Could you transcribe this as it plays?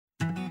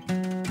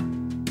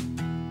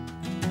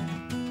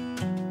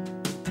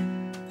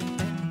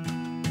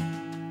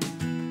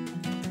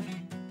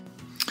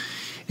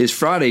It's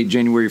Friday,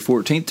 January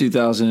 14th,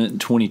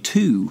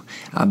 2022.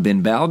 I'm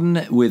Ben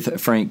Bowden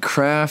with Frank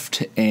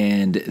Kraft,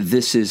 and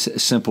this is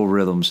Simple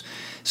Rhythms.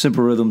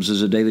 Simple Rhythms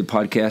is a daily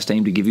podcast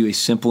aimed to give you a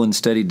simple and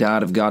steady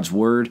diet of God's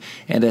Word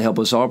and to help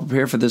us all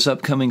prepare for this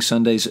upcoming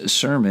Sunday's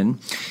sermon.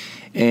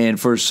 And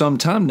for some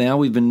time now,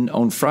 we've been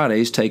on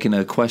Fridays taking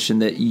a question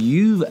that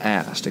you've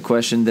asked, a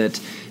question that,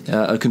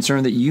 a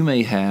concern that you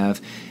may have,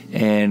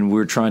 and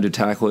we're trying to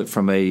tackle it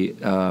from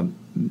a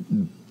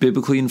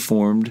biblically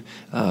informed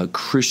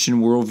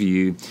Christian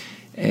worldview.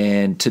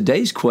 And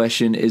today's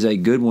question is a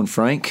good one,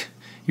 Frank.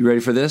 You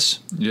ready for this?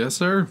 Yes,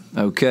 sir.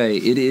 Okay,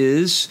 it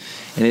is,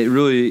 and it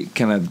really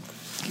kind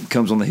of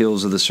comes on the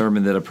heels of the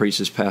sermon that I preached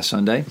this past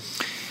Sunday.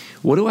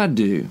 What do I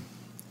do?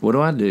 What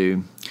do I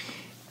do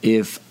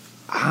if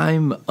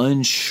I'm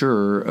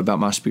unsure about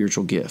my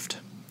spiritual gift?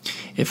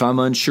 If I'm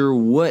unsure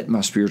what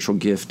my spiritual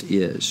gift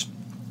is?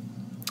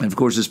 And of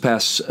course, this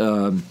past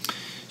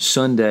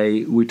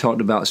Sunday, we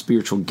talked about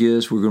spiritual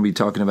gifts. We're going to be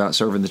talking about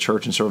serving the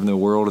church and serving the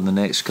world in the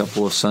next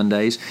couple of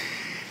Sundays.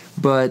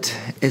 But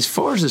as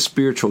far as a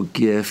spiritual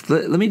gift,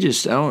 let me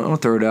just, I want to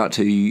throw it out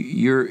to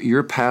you. You're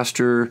a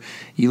pastor.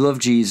 You love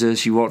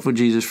Jesus. You walked with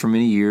Jesus for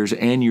many years,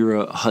 and you're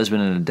a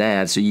husband and a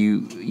dad. So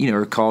you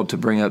are called to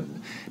bring up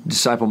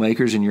disciple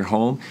makers in your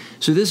home.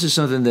 So this is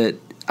something that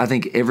I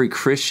think every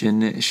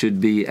Christian should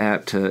be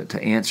apt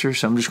to answer.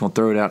 So I'm just going to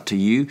throw it out to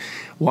you.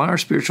 Why are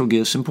spiritual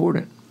gifts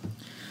important?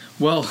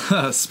 Well,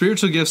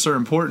 spiritual gifts are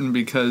important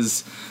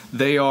because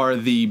they are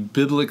the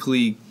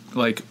biblically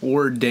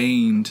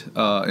ordained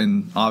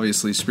and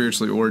obviously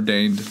spiritually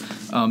ordained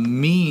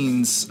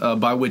means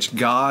by which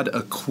God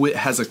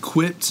has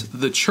equipped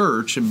the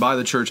church, and by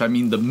the church I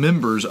mean the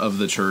members of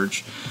the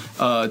church,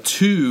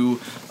 to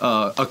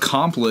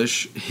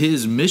accomplish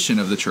His mission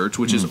of the church,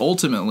 which is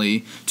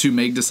ultimately to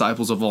make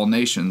disciples of all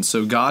nations.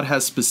 So God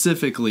has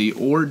specifically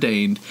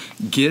ordained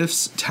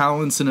gifts,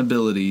 talents, and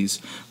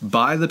abilities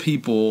by the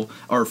people,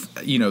 or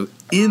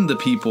in the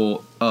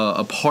people,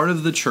 a part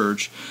of the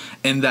church,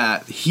 and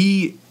that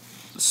He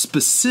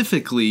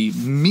specifically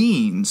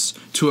means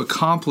to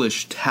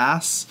accomplish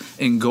tasks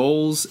and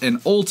goals and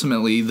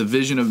ultimately the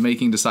vision of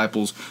making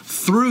disciples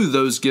through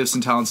those gifts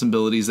and talents and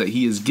abilities that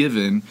He has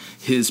given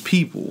His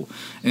people.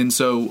 And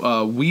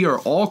so we are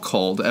all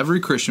called,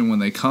 every Christian, when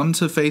they come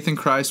to faith in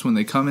Christ, when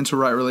they come into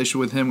right relation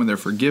with Him, when they're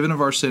forgiven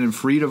of our sin and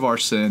freed of our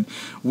sin,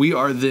 we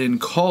are then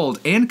called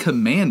and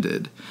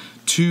commanded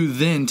to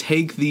then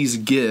take these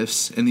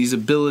gifts and these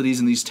abilities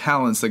and these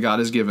talents that God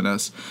has given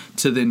us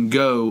to then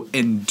go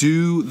and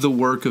do the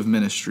work of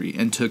ministry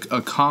and to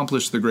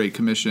accomplish the Great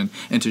Commission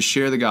and to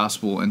share the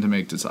gospel and to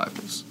make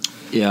disciples.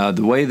 Yeah,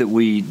 the way that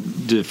we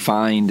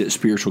defined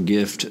spiritual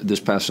gift this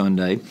past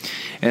Sunday,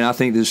 and I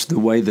think this is the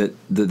way that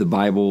the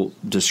Bible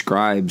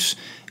describes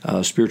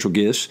spiritual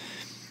gifts,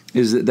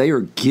 is that they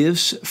are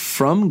gifts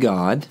from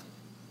God.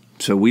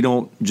 So we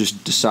don't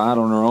just decide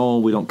on our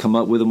own. We don't come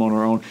up with them on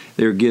our own.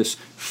 They're gifts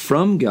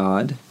from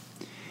God,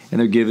 and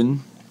they're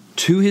given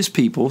to His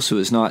people. So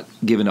it's not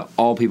given to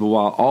all people,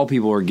 while all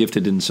people are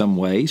gifted in some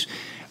ways.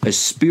 A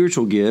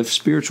spiritual gift,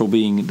 spiritual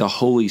being the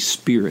Holy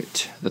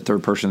Spirit, the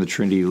third person of the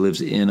Trinity, lives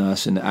in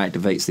us and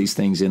activates these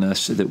things in us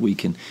so that we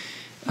can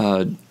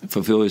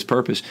fulfill His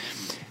purpose.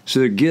 So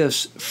they're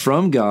gifts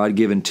from God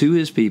given to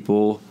His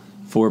people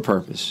for a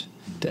purpose,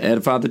 to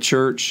edify the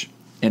church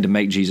and to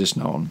make Jesus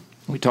known.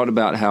 We talked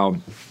about how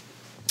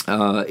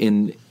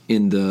in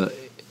the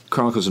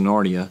Chronicles of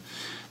Narnia,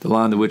 The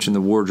Lion, the Witch, and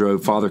the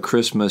Wardrobe, Father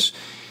Christmas,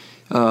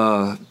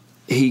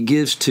 he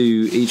gives to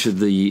each of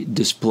the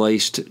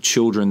displaced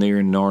children there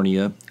in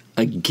Narnia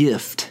a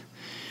gift.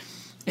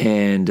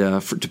 And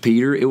to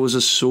Peter, it was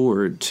a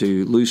sword.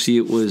 To Lucy,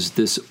 it was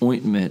this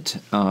ointment.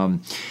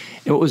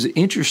 And what was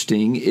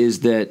interesting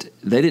is that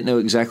they didn't know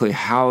exactly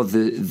how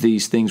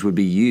these things would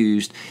be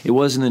used. It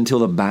wasn't until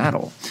the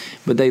battle.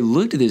 But they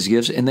looked at these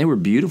gifts, and they were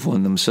beautiful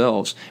in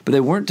themselves. But they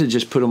weren't to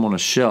just put them on a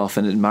shelf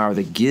and admire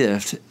the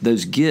gift.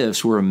 Those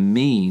gifts were a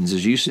means,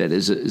 as you said,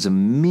 is a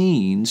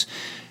means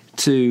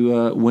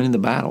to winning the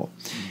battle.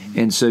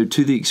 And so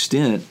to the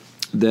extent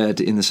that,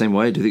 in the same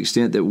way, to the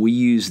extent that we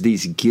use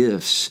these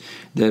gifts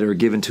that are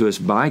given to us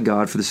by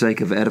God for the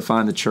sake of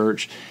edifying the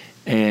church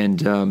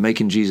and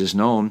making Jesus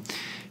known,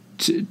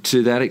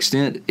 to that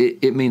extent,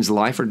 it means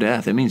life or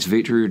death. It means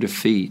victory or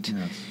defeat.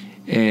 Yes.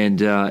 And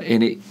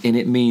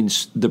it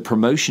means the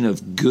promotion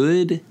of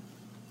good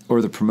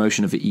or the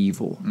promotion of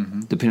evil,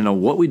 depending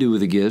on what we do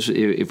with the gifts,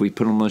 if we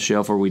put them on the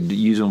shelf or we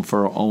use them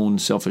for our own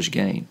selfish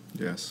gain.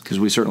 Yes. Because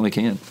we certainly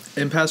can.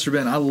 And Pastor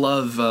Ben, I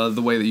love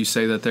the way that you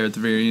say that there at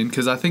the very end,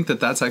 because I think that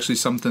that's actually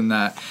something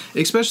that,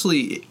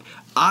 especially,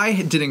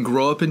 I didn't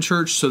grow up in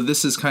church, so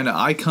this is kind of,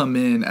 I come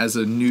in as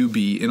a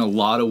newbie in a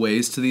lot of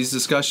ways to these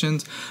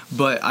discussions,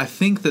 but I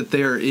think that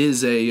there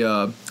is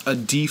a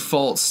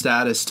default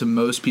status to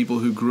most people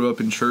who grew up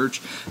in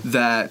church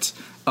that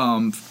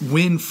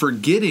when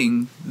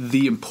forgetting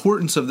the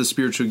importance of the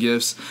spiritual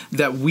gifts,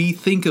 that we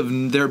think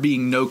of there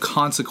being no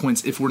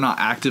consequence if we're not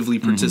actively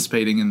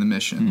participating in the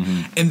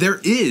mission. And there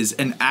is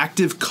an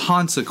active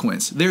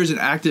consequence. There's an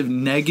active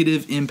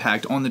negative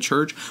impact on the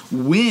church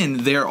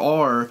when there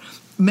are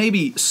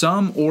maybe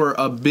some or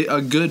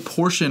a good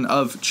portion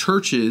of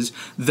churches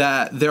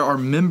that there are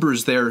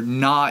members there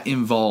not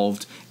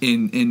involved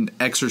in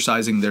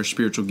exercising their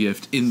spiritual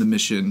gift in the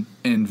mission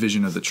and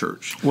vision of the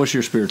church. What's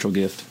your spiritual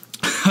gift?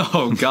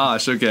 Oh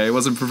gosh, okay, I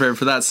wasn't prepared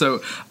for that.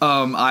 So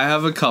I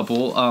have a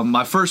couple.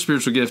 My first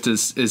spiritual gift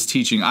is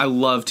teaching. I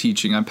love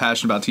teaching. I'm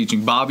passionate about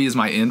teaching. Bobby is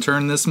my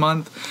intern this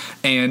month,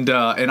 and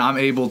I'm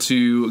able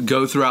to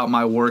go throughout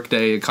my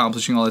workday,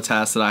 accomplishing all the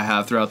tasks that I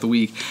have throughout the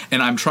week,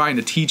 and I'm trying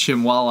to teach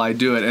him while I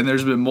do it. And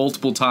there's been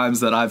multiple times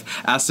that I've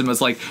asked him,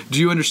 "It's like, do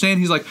you understand?"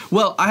 He's like,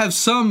 "Well, I have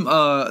some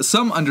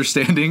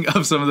understanding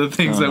of some of the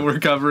things that we're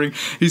covering."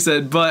 He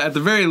said, "But at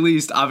the very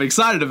least, I'm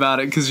excited about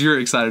it because you're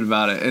excited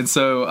about it." And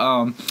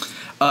so.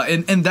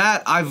 And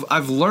that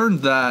I've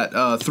learned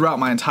that throughout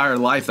my entire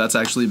life. That's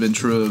actually been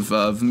true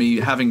of me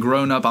having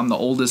grown up. I'm the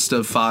oldest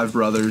of 5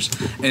 brothers,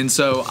 and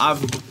so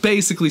I've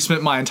basically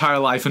spent my entire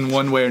life in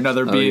one way or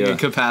another being a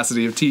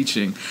capacity of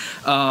teaching.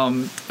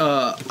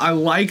 I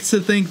like to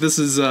think this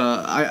is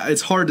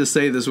it's hard to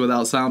say this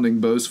without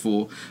sounding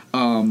boastful,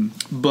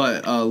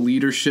 but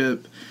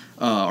leadership.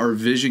 Or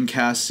vision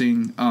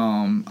casting,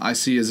 I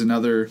see as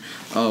another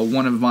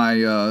one of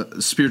my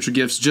spiritual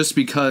gifts, just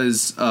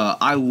because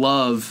I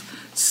love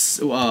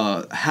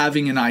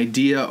having an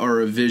idea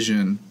or a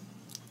vision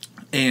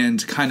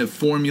and kind of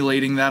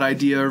formulating that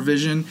idea or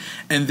vision,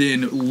 and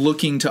then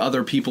looking to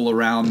other people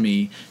around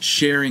me,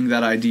 sharing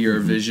that idea or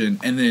vision,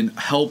 and then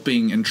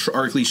helping and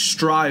or at least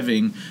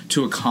striving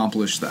to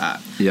accomplish that.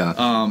 Yeah.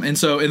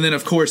 And then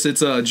of course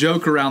it's a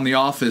joke around the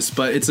office,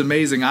 but it's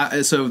amazing.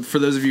 So for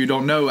those of you who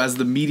don't know, as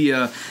the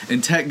media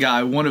and tech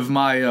guy, one of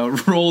my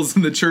roles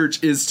in the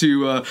church is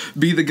to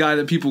be the guy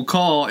that people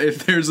call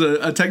if there's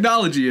a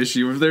technology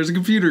issue, if there's a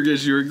computer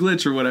issue or a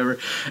glitch or whatever.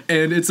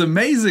 And it's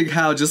amazing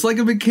how, just like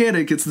a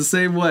mechanic, it's the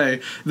same way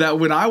that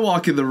when I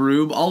walk in the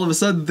room, all of a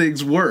sudden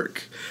things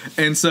work.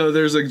 And so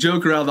there's a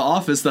joke around the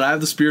office that I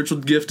have the spiritual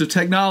gift of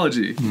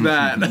technology,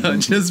 that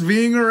just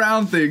being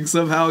around things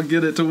somehow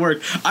get it to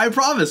work. I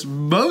promise,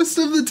 most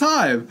of the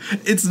time,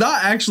 it's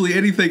not actually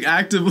anything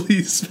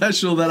actively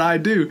special that I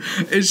do.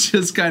 It's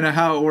just kind of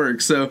how it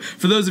works. So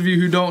for those of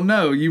you who don't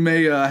know, you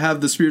may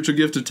have the spiritual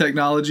gift of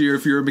technology, or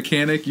if you're a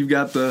mechanic, you've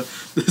got the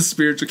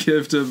spiritual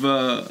gift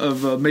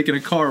of making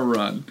a car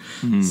run.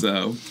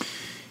 So...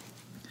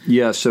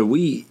 Yeah, so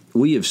we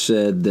have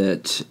said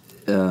that,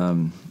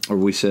 or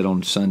we said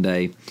on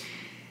Sunday,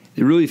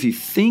 that really, if you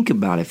think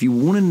about it, if you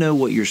want to know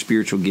what your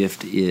spiritual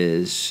gift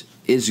is,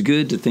 it's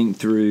good to think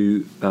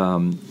through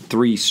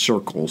 3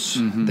 circles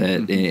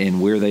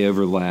and where they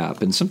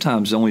overlap. And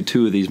sometimes only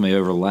 2 of these may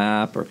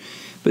overlap,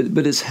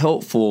 but it's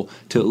helpful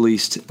to at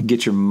least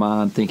get your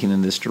mind thinking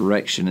in this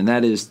direction. And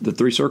that is, the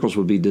 3 circles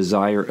would be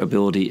desire,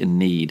 ability, and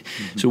need.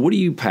 So what are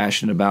you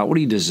passionate about? What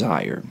do you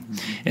desire?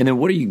 And then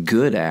what are you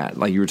good at?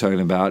 Like you were talking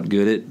about,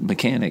 good at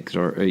mechanics,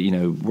 or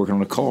working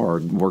on a car,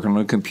 working on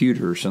a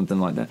computer, or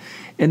something like that.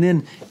 And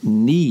then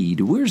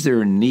need. Where's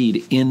there a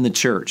need in the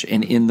church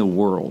and in the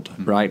world,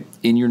 right?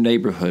 In your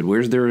neighborhood,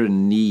 where's there a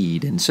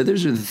need? And so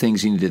those are the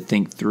things you need to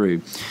think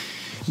through.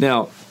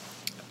 Now,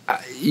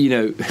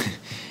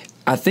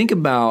 I think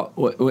about,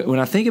 when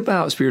I think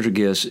about spiritual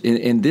gifts,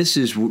 and this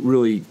is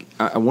really,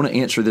 I want to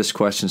answer this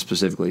question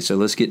specifically. So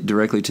let's get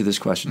directly to this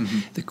question.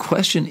 The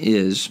question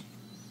is,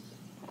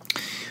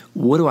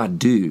 what do I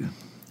do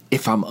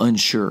if I'm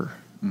unsure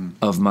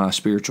of my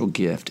spiritual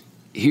gift?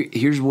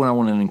 Here's what I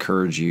want to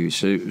encourage you.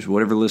 So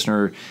whatever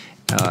listener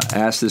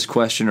asked this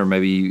question, or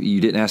maybe you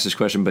didn't ask this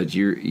question, but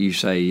you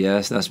say,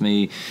 yes, that's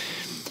me.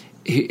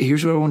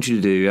 Here's what I want you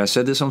to do. I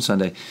said this on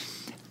Sunday.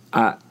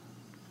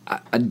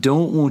 I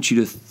don't want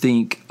you to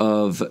think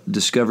of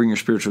discovering your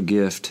spiritual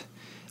gift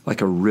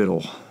like a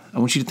riddle. I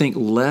want you to think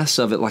less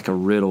of it like a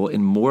riddle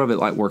and more of it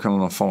like working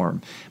on a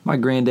farm. My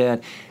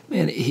granddad,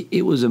 man,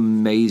 it was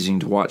amazing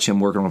to watch him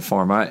work on a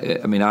farm.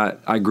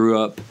 I grew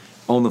up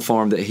on the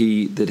farm that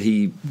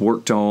he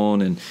worked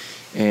on,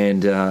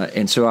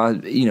 and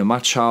so my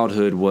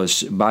childhood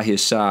was by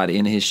his side,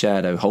 in his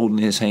shadow, holding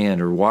his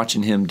hand or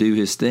watching him do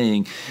his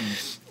thing.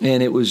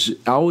 And I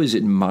always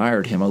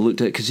admired him. I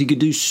looked at it because he could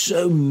do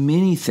so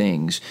many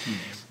things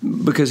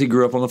because he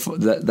grew up on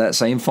that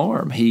same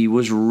farm. He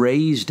was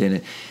raised in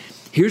it.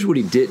 Here's what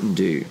he didn't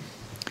do.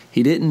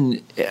 He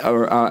didn't,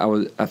 or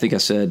I think I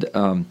said,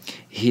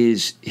 he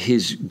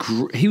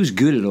was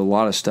good at a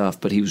lot of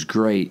stuff, but he was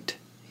great.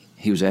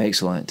 He was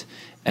excellent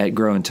at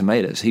growing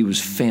tomatoes. He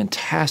was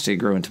fantastic at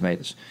growing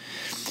tomatoes.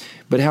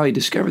 But how he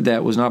discovered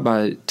that was not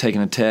by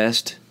taking a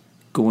test,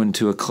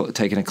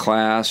 taking a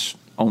class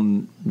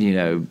on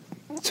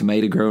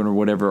tomato growing or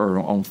whatever, or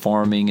on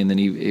farming, and then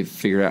he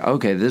figured out,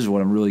 okay, this is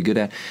what I'm really good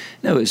at.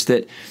 No, it's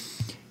that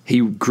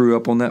he grew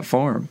up on that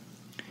farm.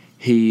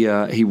 He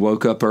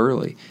woke up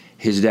early.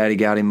 His daddy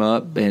got him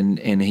up,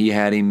 and he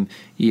had him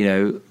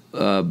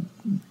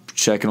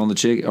checking on the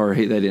chicken, or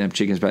they didn't have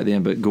chickens back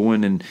then, but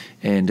going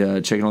and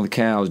checking on the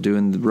cows,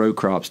 doing the row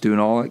crops, doing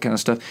all that kind of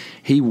stuff.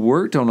 He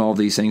worked on all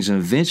these things, and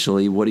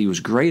eventually what he was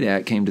great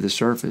at came to the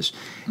surface.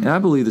 And I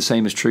believe the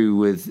same is true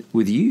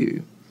with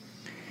you.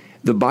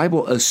 The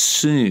Bible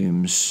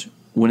assumes,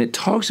 when it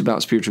talks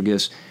about spiritual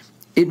gifts,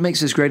 it makes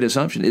this great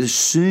assumption. It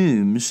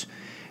assumes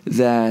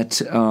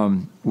that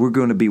we're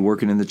going to be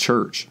working in the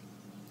church,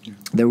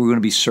 that we're going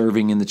to be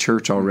serving in the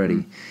church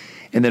already,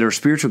 and that our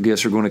spiritual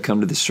gifts are going to come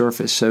to the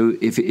surface. So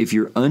if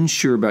you're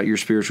unsure about your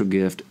spiritual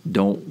gift,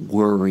 don't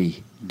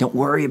worry. Don't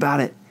worry about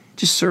it.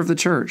 Just serve the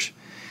church.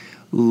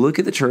 Look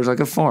at the church like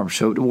a farm.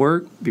 Show up to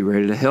work. Be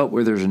ready to help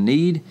where there's a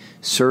need.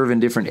 Serve in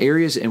different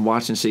areas, and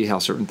watch and see how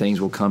certain things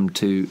will come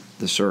to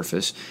the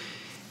surface.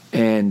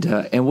 And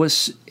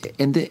this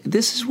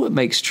is what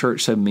makes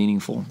church so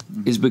meaningful,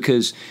 is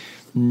because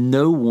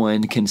no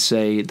one can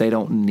say they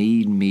don't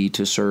need me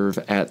to serve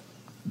at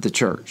the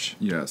church.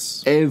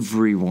 Yes.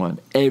 Everyone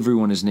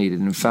is needed.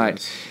 In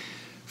fact,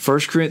 1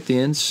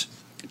 Corinthians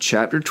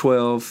chapter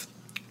 12,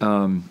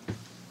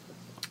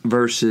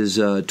 verses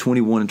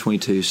 21 and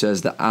 22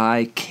 says, "The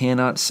eye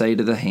cannot say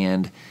to the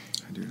hand,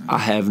 I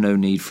have no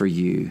need for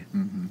you.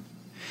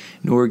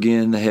 Nor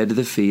again the head to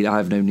the feet, I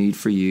have no need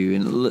for you."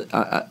 And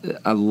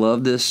I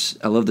love this.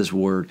 I love this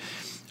word.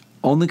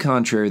 On the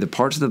contrary, the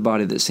parts of the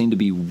body that seem to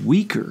be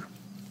weaker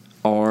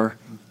are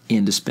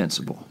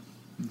indispensable.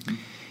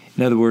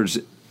 In other words,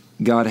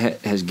 God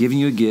has given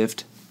you a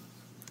gift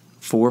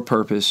for a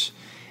purpose,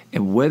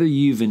 and whether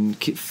you even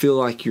feel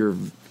like you're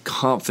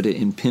confident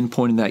in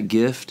pinpointing that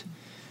gift,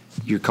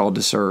 you're called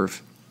to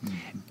serve.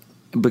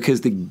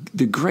 Because the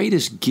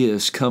greatest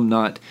gifts come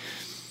not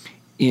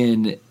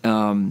in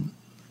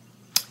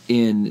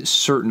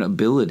certain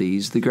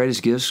abilities. The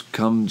greatest gifts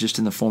come just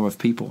in the form of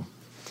people.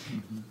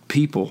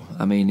 People.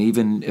 I mean,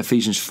 even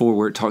Ephesians 4,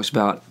 where it talks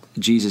about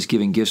Jesus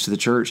giving gifts to the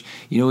church,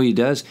 you know what he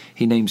does?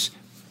 He names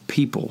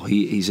people.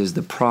 He says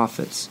the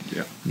prophets,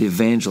 the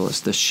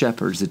evangelists, the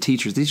shepherds, the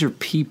teachers. These are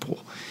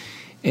people.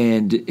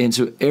 And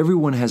so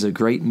everyone has a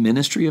great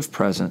ministry of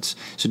presence.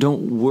 So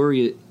don't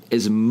worry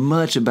as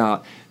much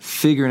about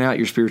figuring out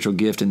your spiritual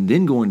gift and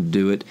then going to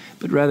do it,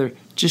 but rather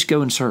just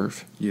go and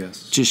serve.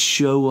 Yes. Just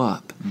show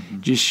up.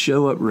 Just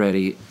show up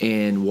ready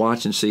and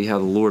watch and see how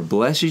the Lord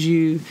blesses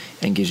you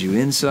and gives you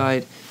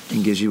insight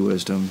and gives you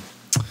wisdom.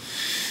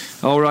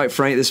 All right,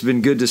 Frank, this has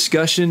been good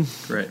discussion.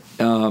 Great.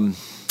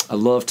 I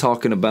love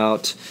talking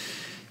about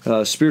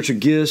spiritual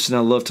gifts, and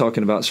I love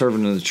talking about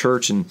serving in the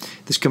church. And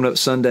this coming up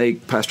Sunday,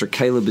 Pastor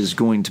Caleb is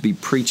going to be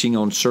preaching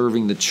on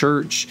serving the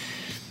church,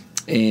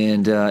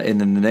 and then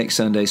the next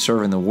Sunday,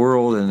 serving the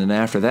world, and then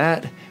after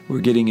that, we're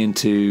getting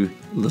into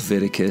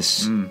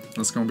Leviticus.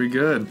 That's going to be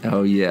good.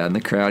 Oh, yeah, and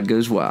the crowd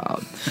goes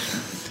wild.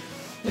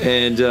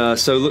 And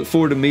so look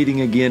forward to meeting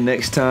again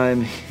next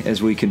time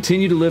as we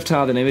continue to lift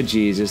high the name of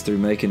Jesus through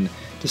making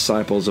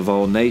disciples of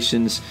all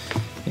nations.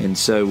 And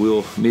so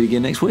we'll meet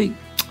again next week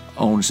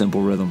on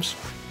Simple Rhythms.